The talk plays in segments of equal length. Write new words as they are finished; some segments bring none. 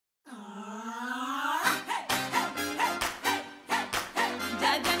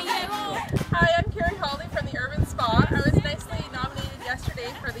From the Urban Spa. I was nicely nominated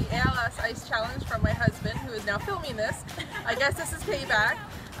yesterday for the ALS Ice Challenge from my husband, who is now filming this. I guess this is payback.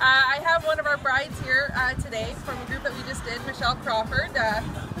 I have one of our brides here today from a group that we just did, Michelle Crawford,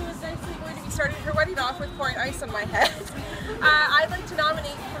 who is nicely going to be starting her wedding off with pouring ice on my head. I'd like to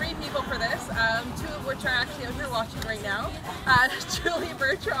nominate 3 people for this, 2 of which are actually out here watching right now. Julie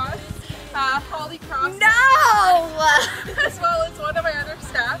Bertrand, Holly Cross, as well as one of my other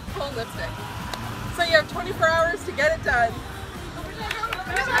staff, Cole Lipstick. So you have 24 hours to get it done.